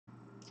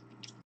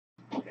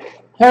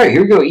Alright,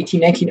 here we go.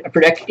 1819 Upper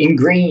Deck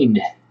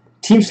Engrained.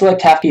 Team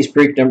Select half case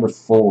break number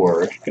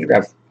 4. Gonna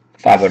grab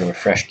 5 out of a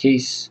fresh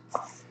case.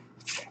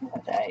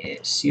 That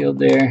is sealed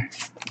there.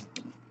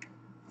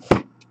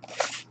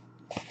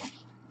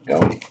 Go.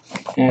 And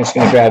I'm just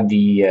gonna grab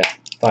the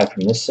 5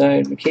 from this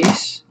side of the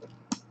case.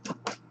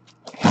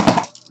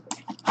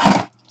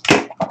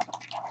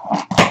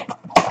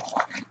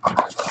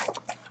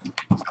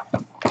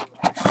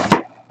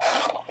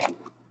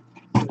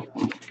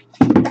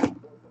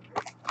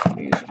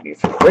 These will be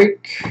for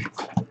break.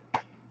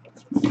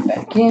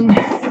 Back in.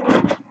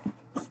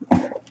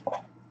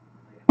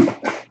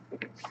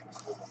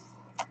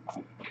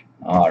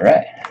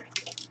 Alright.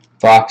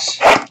 Box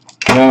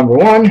number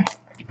 1.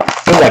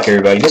 Good luck,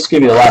 everybody. This is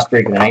going to be the last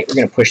break of the night. We're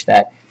going to push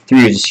that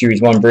through as a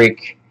Series 1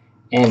 break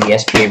and the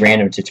SPA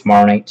random to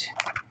tomorrow night.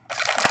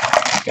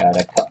 Got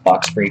a cut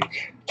box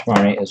break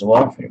tomorrow night as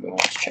well, if anybody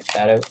wants to check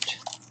that out.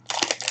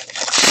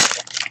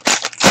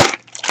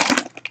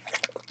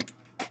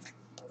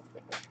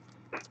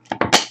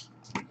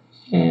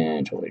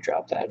 And totally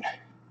drop that.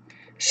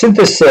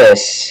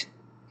 Synthesis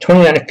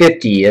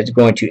 29/50. That's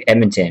going to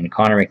Edmonton.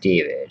 Connor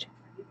McDavid.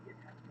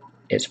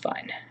 It's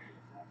fine.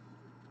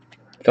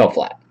 Fell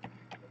flat.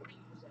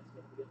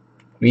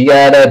 We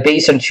got a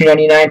base of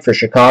 $2.99 for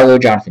Chicago.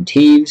 Jonathan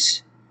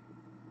Taves.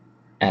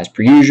 As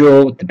per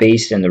usual, with the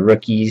base and the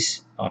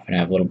rookies often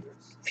have a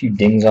few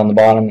dings on the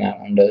bottom. That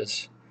one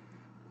does.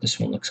 This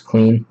one looks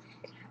clean.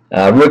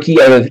 Rookie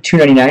out of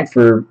 $2.99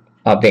 for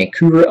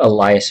Vancouver.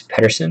 Elias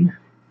Pettersson.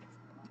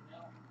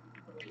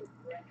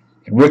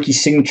 Rookie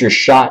signature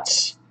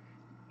shots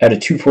out of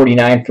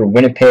 $2.49 for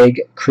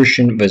Winnipeg,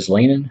 Christian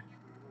Veslainen.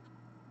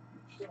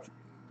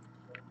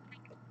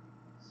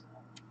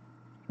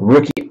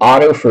 Rookie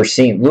auto for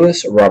St.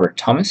 Louis, Robert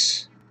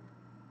Thomas.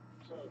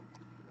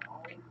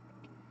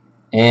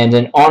 And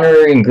an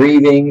honor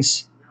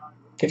engravings,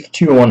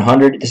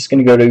 52/100. This is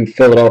going to go to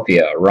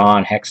Philadelphia,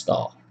 Ron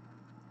Hextall.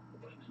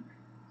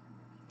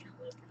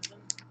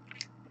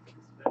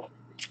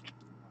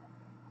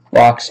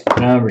 Box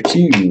number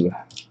 2.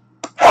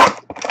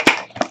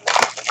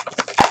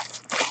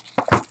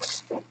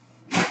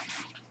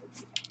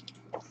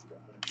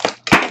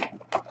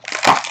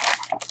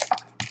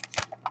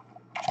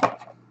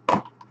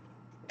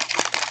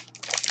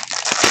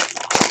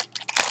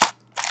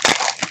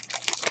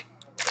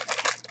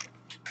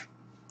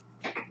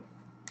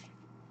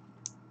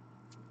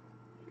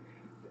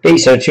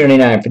 Base out of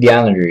 $2.99 for the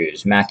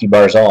Islanders, Matthew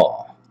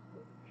Barzal.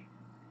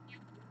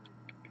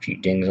 A few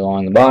dings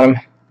along the bottom.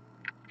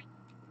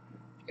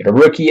 Got a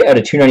rookie out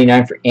of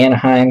 $2.99 for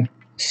Anaheim,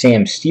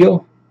 Sam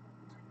Steele.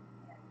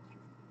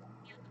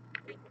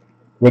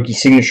 Rookie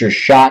signature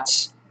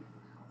shots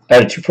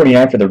out of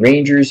 $2.49 for the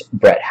Rangers,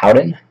 Brett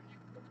Howden.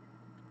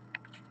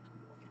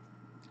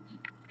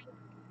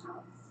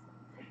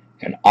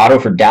 An auto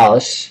for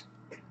Dallas,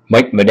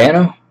 Mike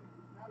Modano.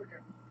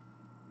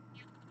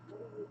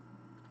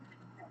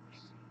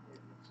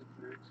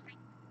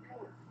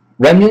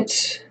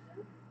 Remnants,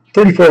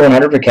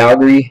 34/100 for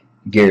Calgary,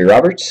 Gary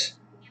Roberts.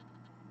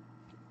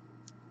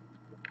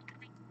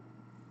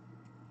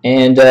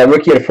 And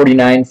rookie out of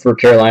 49 for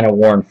Carolina,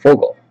 Warren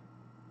Fogle.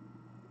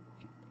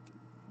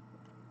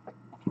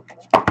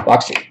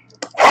 Box 2.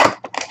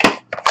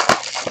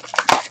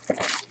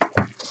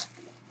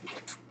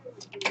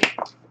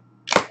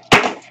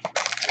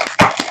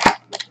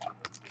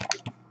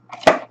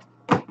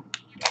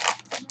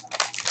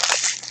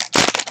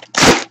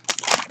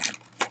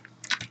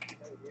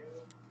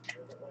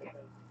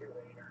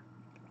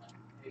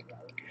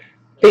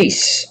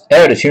 Base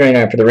out of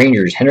 $2.99 for the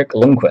Rangers, Henrik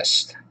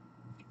Lundqvist.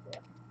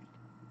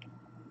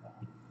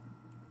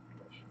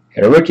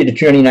 Got a rookie to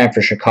 $2.99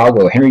 for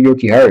Chicago, Henry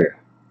Jokiharju.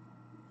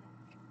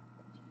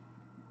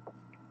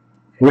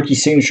 Rookie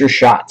signature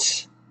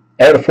shots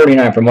out of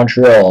 $49 for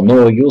Montreal,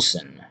 Noah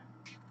Juulsen.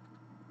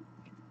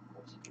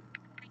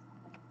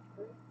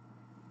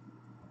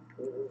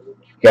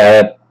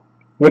 Got a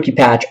rookie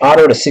patch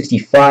auto to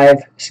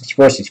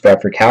 64/65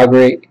 for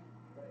Calgary,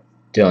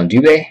 Dylan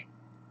Dubé.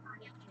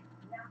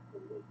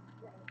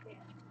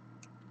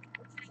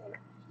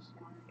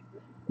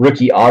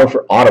 Rookie auto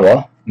for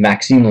Ottawa,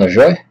 Maxime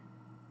Lajoie.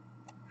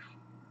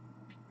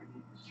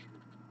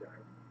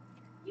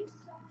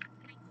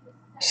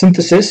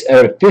 Synthesis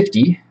out of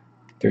 50,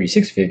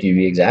 36/50 to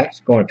be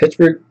exact, going to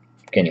Pittsburgh,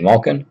 Kenny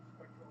Malkin.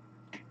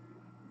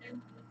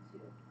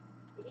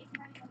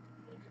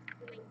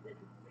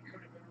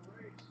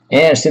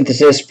 And a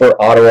synthesis for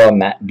Ottawa,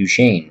 Matt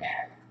Duchene.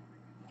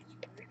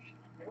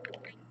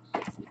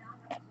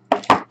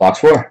 Box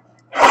 4.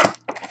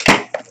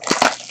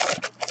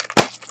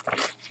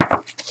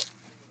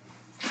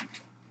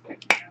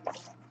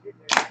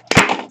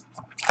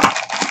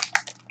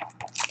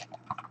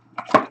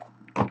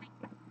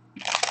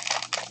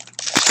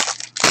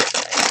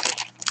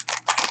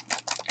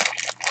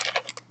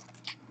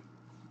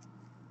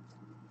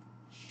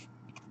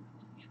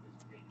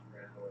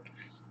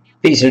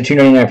 Base of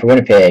 $2.99 for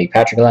Winnipeg,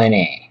 Patrick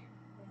Laine.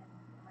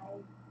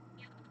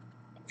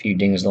 A few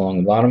dings along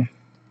the bottom.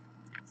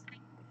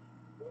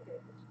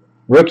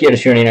 Rookie out of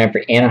 299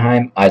 for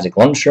Anaheim, Isaac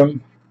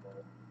Lundstrom.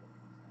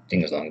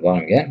 Thing is along the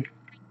bottom again.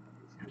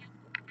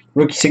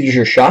 Rookie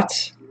signature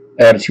shots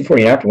out of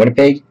 249 for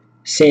Winnipeg,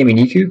 Sami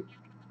Niku.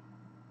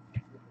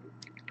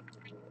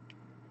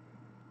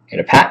 And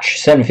a patch,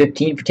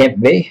 715 for Tampa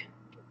Bay,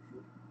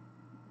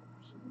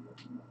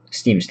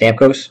 Steven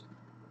Stamkos.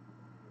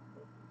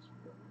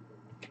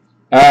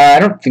 I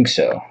don't think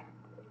so.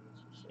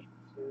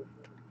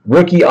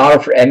 Rookie auto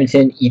for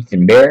Edmonton,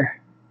 Ethan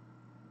Bear.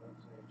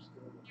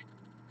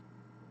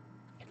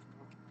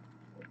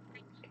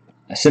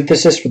 A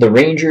synthesis for the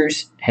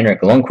Rangers,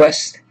 Henrik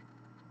Lundqvist.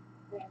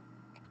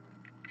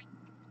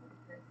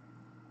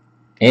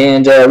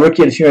 And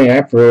rookie of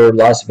 299 for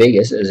Las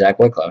Vegas, Zach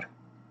Whitecloud.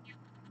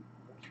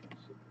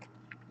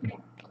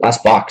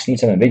 Last box. Need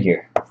something big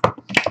here.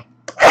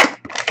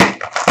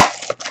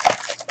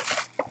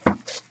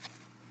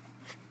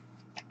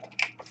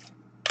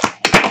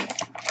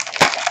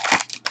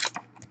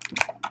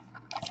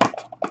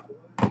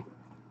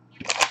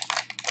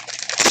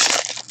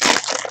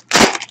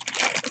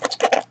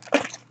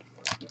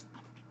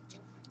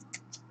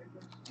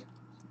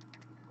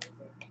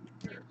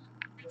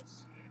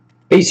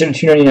 Base of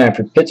 299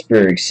 for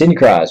Pittsburgh, Sidney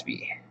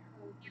Crosby.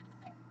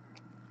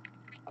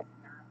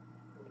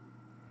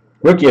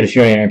 Rookie out of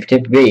 299 for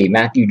Tampa Bay,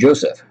 Matthew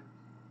Joseph.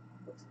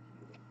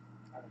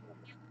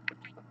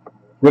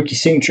 Rookie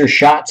signature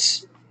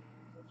shots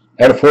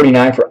out of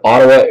 49 for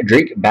Ottawa,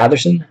 Drake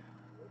Batherson.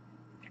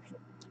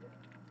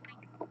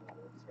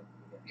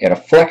 Got a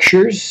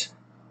Flexures.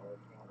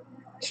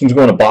 This one's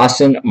going to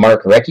Boston,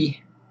 Mark Recchi.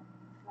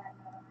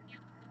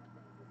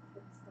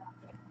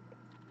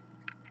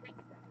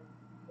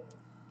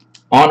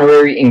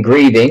 Honorary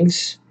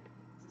engravings,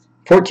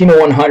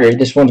 14/100.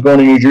 This one's going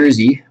to New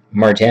Jersey,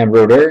 Martin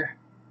Brodeur.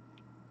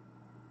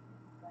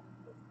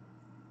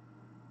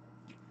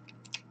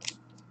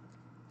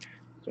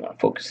 So I'll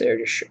focus there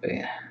to show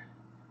you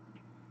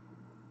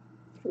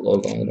the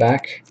logo on the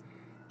back.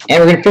 And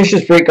we're going to finish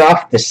this break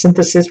off with the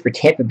synthesis for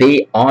Tampa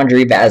Bay,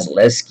 Andre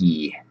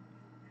Vasilevsky.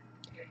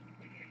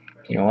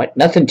 You know what?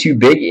 Nothing too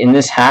big in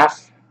this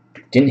half.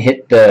 Didn't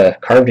hit the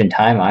carved in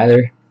time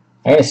either.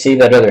 I'm going to save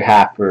that other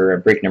half for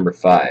break number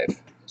 5.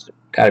 There's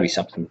got to be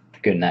something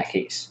good in that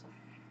case.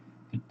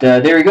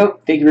 But there we go.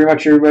 Thank you very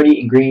much,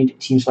 everybody. Engrained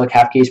Team Select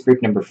half case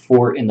break number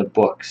 4 in the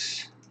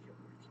books.